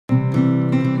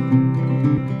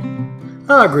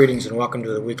Greetings and welcome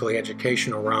to the weekly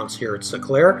educational rounds here at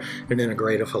Sinclair, an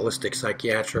integrative holistic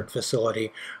psychiatric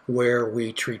facility where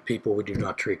we treat people, we do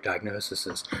not treat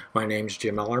diagnoses. My name is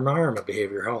Jim Ellermeyer. I'm a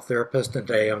behavioral health therapist, and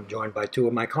today I'm joined by two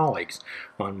of my colleagues.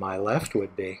 On my left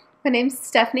would be... My name's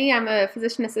Stephanie. I'm a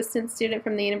physician assistant student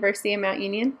from the University of Mount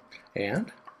Union.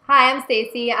 And? Hi, I'm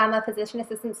Stacy. I'm a physician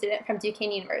assistant student from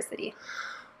Duquesne University.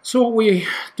 So what we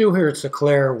do here at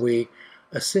Sinclair, we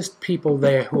assist people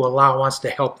there who allow us to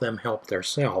help them help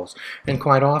themselves. And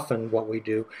quite often what we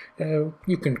do,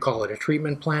 you can call it a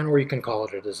treatment plan or you can call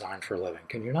it a design for living,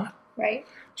 can you not? Right.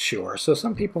 Sure. So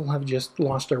some people have just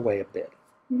lost their way a bit.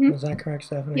 Mm-hmm. Is that correct,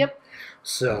 Stephanie? Yep.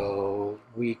 So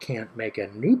we can't make a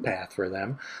new path for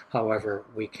them. However,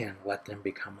 we can let them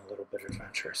become a little bit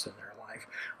adventurous in their life.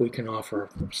 We can offer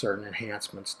certain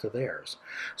enhancements to theirs.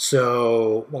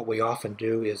 So what we often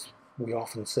do is we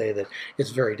often say that it's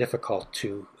very difficult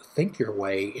to think your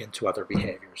way into other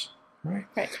behaviors. Right?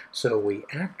 So we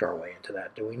act our way into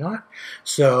that, do we not?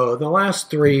 So the last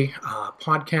three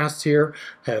podcasts here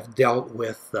have dealt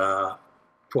with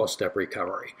 12-step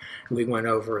recovery. We went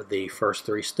over the first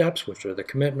three steps, which are the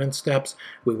commitment steps.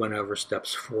 We went over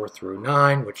steps 4 through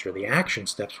 9, which are the action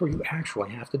steps where you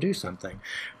actually have to do something.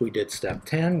 We did step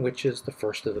 10, which is the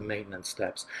first of the maintenance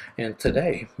steps. And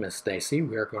today, Miss Stacy,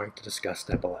 we are going to discuss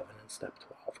step 11 and step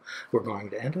 12. We're going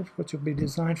to end it, which will be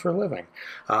designed for living.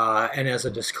 And as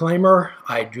a disclaimer,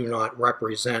 I do not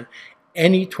represent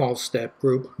any 12-step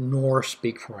group, nor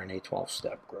speak for any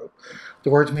 12-step group.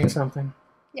 The words mean something?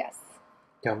 Yes.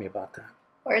 Tell me about that.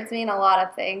 Words mean a lot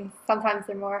of things. Sometimes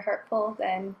they're more hurtful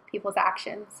than people's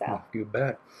actions. So. Oh, you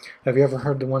bet. Have you ever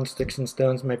heard the one sticks and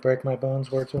stones may break my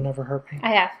bones, words will never hurt me?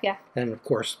 I have, yeah. And of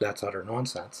course, that's utter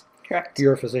nonsense. Correct.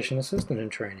 You're a physician assistant in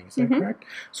training, is that correct?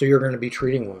 So you're going to be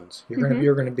treating wounds. You're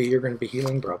going to be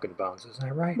healing broken bones, isn't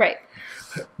that right? Right.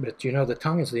 But you know the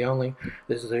tongue is the only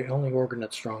organ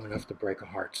that's strong enough to break a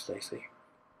heart, Stacy.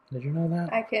 Did you know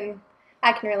that? I can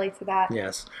relate to that.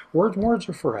 Yes. Words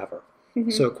are forever.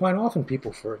 So quite often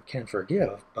people can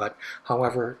forgive, but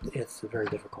however, it's very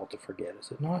difficult to forget,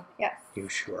 is it not? Yes. You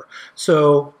sure?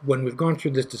 So when we've gone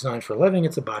through this design for living,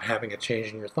 it's about having a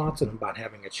change in your thoughts and about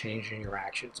having a change in your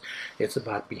actions. It's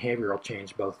about behavioral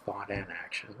change, both thought and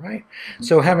action, right?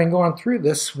 So having gone through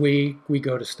this, we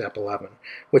go to step 11,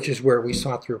 which is where we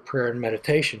sought through prayer and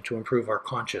meditation to improve our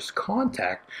conscious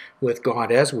contact with God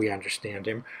as we understand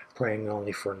Him, praying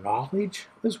only for knowledge,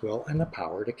 His will, and the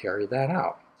power to carry that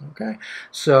out. Okay,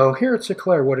 so here at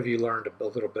Sinclair, what have you learned a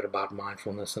little bit about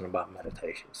mindfulness and about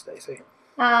meditation, Stacy?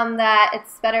 That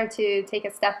it's better to take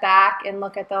a step back and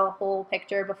look at the whole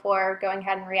picture before going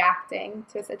ahead and reacting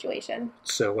to a situation.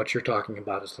 So what you're talking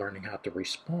about is learning how to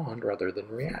respond rather than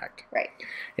react. Right.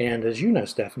 And as you know,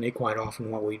 Stephanie, quite often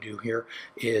what we do here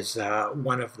is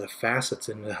one of the facets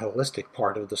in the holistic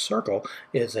part of the circle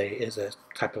is a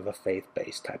type of a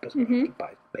faith-based type of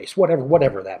base,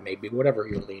 whatever that may be, whatever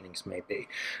your leanings may be.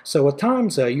 So at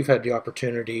times you've had the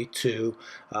opportunity to,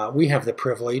 we have the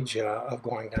privilege of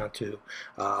going down to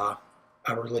a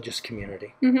religious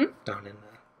community down in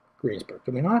Greensburg,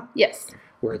 do we not? Yes.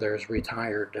 Where there's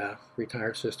retired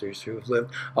sisters who've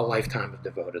lived a lifetime of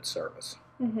devoted service.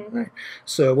 Right?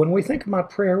 So when we think about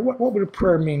prayer, what would a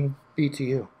prayer be to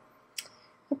you?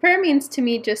 Well, prayer means to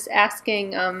me just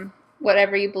asking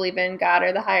whatever you believe in, God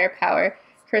or the higher power,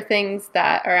 for things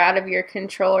that are out of your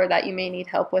control or that you may need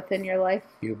help with in your life.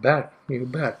 You bet, you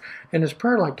bet. And is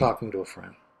prayer like talking to a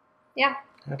friend? Yeah.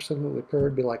 Absolutely. Prayer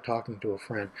would be like talking to a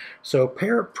friend. So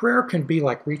prayer can be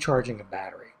like recharging a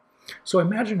battery. So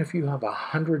imagine if you have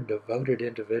 100 devoted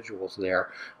individuals there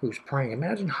who's praying.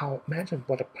 Imagine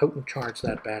what a potent charge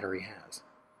that battery has.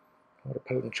 What a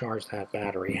potent charge that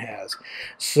battery has.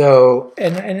 So,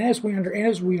 and as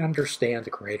we understand the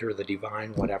Creator, the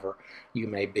divine, whatever you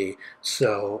may be,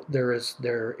 so there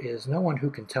is no one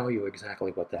who can tell you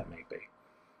exactly what that may be.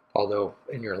 Although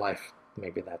in your life,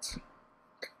 maybe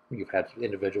you've had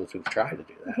individuals who've tried to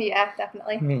do that. Yeah,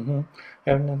 definitely.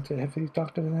 And have you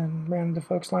talked to random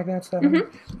folks like that, Stephanie?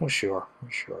 Well, sure.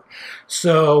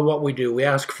 So what we do, we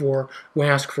ask for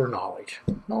knowledge.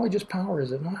 Knowledge is power,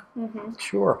 is it not?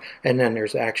 Sure. And then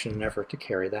there's action and effort to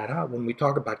carry that out. When we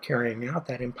talk about carrying out,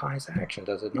 that implies action,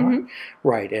 does it not?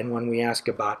 Right. And when we ask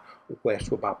about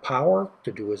power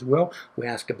to do His will, we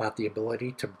ask about the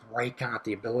ability to break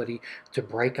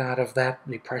out of that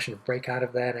depression, to break out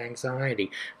of that anxiety,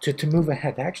 to move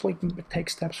ahead, to actually take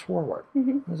steps forward.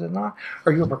 Is it not?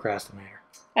 Are you a procrastinator?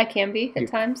 I can be at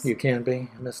times. You can be,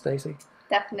 Miss Stacy?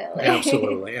 Definitely.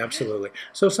 Absolutely, absolutely.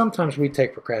 So sometimes we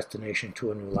take procrastination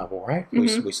to a new level, right?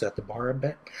 We set the bar a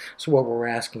bit. So what we're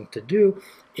asking to do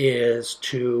is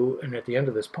to, and at the end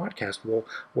of this podcast,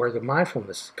 where the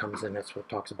mindfulness comes in, that's what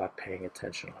talks about paying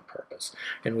attention on purpose.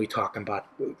 And we talk about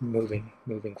moving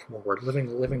forward,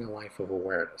 living a life of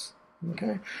awareness.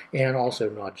 Okay, and also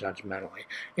not judgmentally.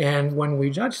 And when we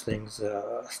judge things,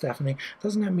 Stephanie,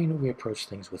 doesn't that mean that we approach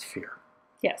things with fear?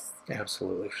 Yes.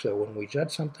 Absolutely. So when we judge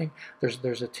something,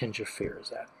 there's a tinge of fear.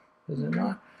 Is it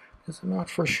not? Is it not?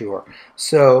 For sure.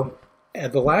 So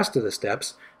the last of the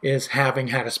steps is having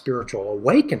had a spiritual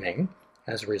awakening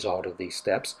as a result of these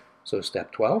steps. So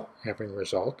step 12, having a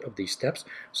result of these steps.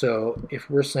 So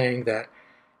if we're saying that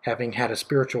having had a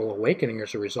spiritual awakening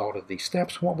as a result of these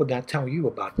steps, what would that tell you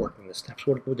about working the steps?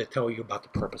 What would it tell you about the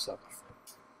purpose of them?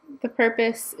 The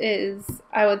purpose is,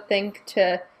 I would think,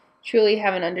 to truly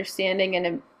have an understanding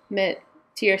and admit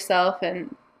to yourself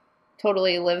and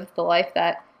totally live the life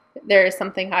that there is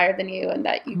something higher than you and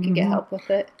that you can get help with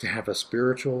it. To have a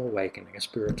spiritual awakening,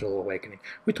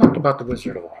 We talked about the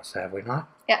Wizard of Oz, have we not?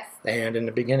 Yes. And in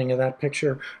the beginning of that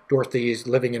picture, Dorothy's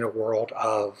living in a world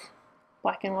of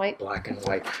black and white.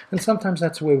 And sometimes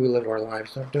that's the way we live our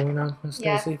lives, do we not, Miss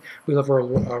Yes. Stacy? We live our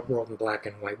world in black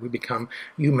and white. We become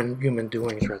human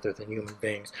doings rather than human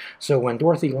beings. So when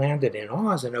Dorothy landed in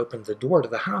Oz and opened the door to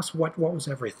the house, what was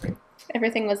everything?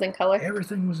 Everything was in color.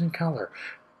 Everything was in color.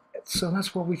 So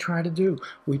that's what we try to do.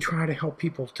 We try to help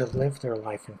people to live their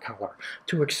life in color,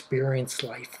 to experience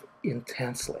life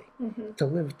intensely, to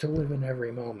live in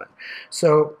every moment.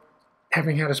 So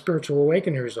having had a spiritual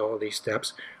awakening as a result of these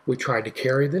steps, we try to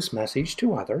carry this message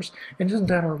to others. And isn't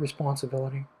that our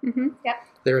responsibility? Yep.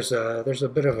 There's a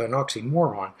bit of an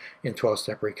oxymoron in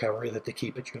 12-step recovery that to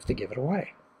keep it, you have to give it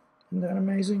away. Isn't that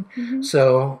amazing?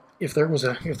 So if there was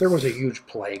a huge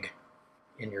plague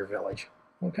in your village,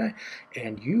 okay,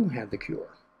 and you had the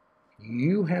cure,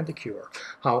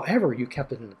 however, you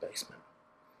kept it in the basement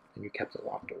and you kept it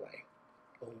locked away,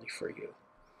 only for you.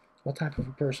 What type of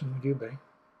a person would you be?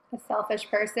 A selfish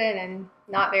person and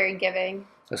not very giving.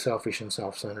 A selfish and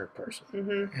self-centered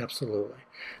person. Absolutely.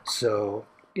 So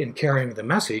in carrying the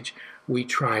message, we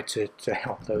try to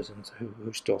help those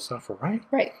who still suffer, right?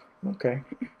 Right. Okay.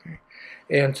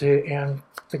 And to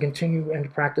continue and to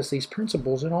practice these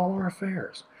principles in all our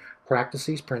affairs.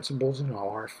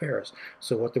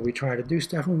 So what do we try to do,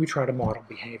 Stephanie? We try to model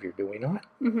behavior, do we not?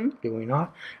 Do we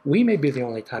not? We may be the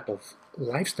only type of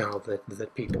lifestyle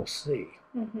that people see.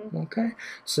 Okay?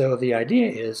 So the idea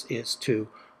is to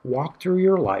walk through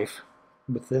your life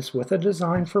with a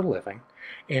design for living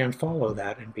and follow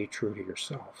that and be true to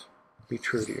yourself. Be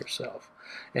true to yourself.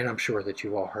 And I'm sure that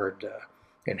you all heard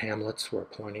in Hamlet where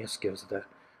Polonius gives the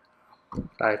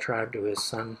diatribe to his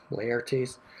son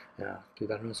Laertes. Do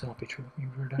that in himself be true?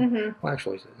 You've heard that? Well,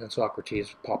 actually, and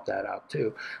Socrates popped that out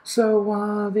too.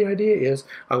 So the idea is,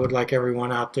 I would like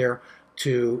everyone out there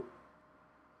to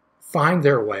find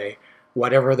their way,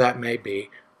 whatever that may be,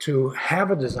 to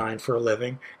have a design for a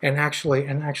living and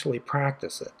actually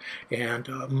practice it. And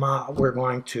we're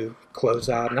going to close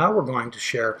out. Now we're going to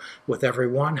share with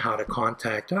everyone how to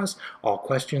contact us. All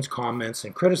questions, comments,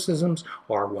 and criticisms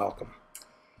are welcome.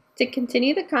 To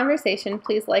continue the conversation,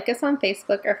 please like us on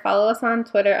Facebook or follow us on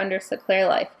Twitter under Seclair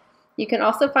Life. You can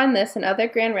also find this and other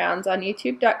grand rounds on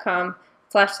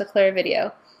youtube.com/Seclair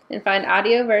Video and find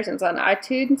audio versions on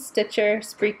iTunes, Stitcher,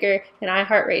 Spreaker, and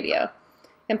iHeartRadio.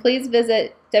 And please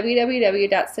visit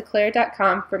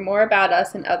www.seclair.com for more about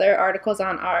us and other articles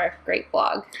on our great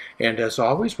blog. And as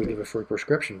always, we give a free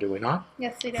prescription, do we not?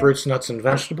 Yes, we do. Fruits, nuts, and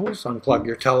vegetables. Unplug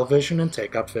your television and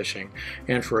take up fishing.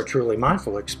 And for a truly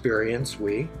mindful experience,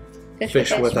 we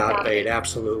fish without bait.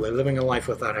 Absolutely. Living a life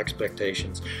without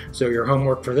expectations. So your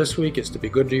homework for this week is to be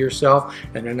good to yourself.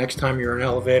 And the next time you're in an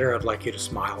elevator, I'd like you to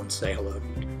smile and say hello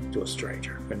to a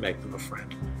stranger and make them a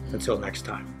friend. Until next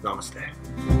time,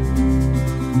 namaste.